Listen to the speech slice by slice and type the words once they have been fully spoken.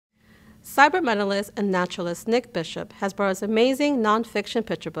Sibert Medalist and naturalist Nic Bishop has brought us amazing nonfiction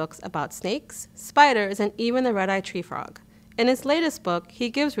picture books about snakes, spiders, and even the red-eyed tree frog. In his latest book, he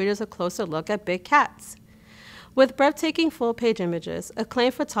gives readers a closer look at big cats. With breathtaking full-page images,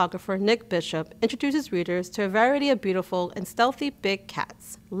 acclaimed photographer Nic Bishop introduces readers to a variety of beautiful and stealthy big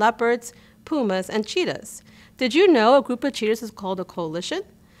cats, leopards, pumas, and cheetahs. Did you know a group of cheetahs is called a coalition?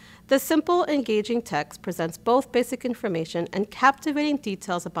 The simple, engaging text presents both basic information and captivating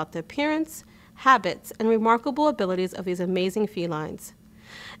details about the appearance, habits, and remarkable abilities of these amazing felines.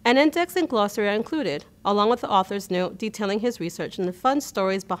 An index and glossary are included, along with the author's note detailing his research and the fun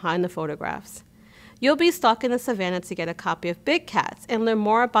stories behind the photographs. You'll be stalking the savannah to get a copy of Big Cats and learn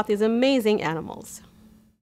more about these amazing animals.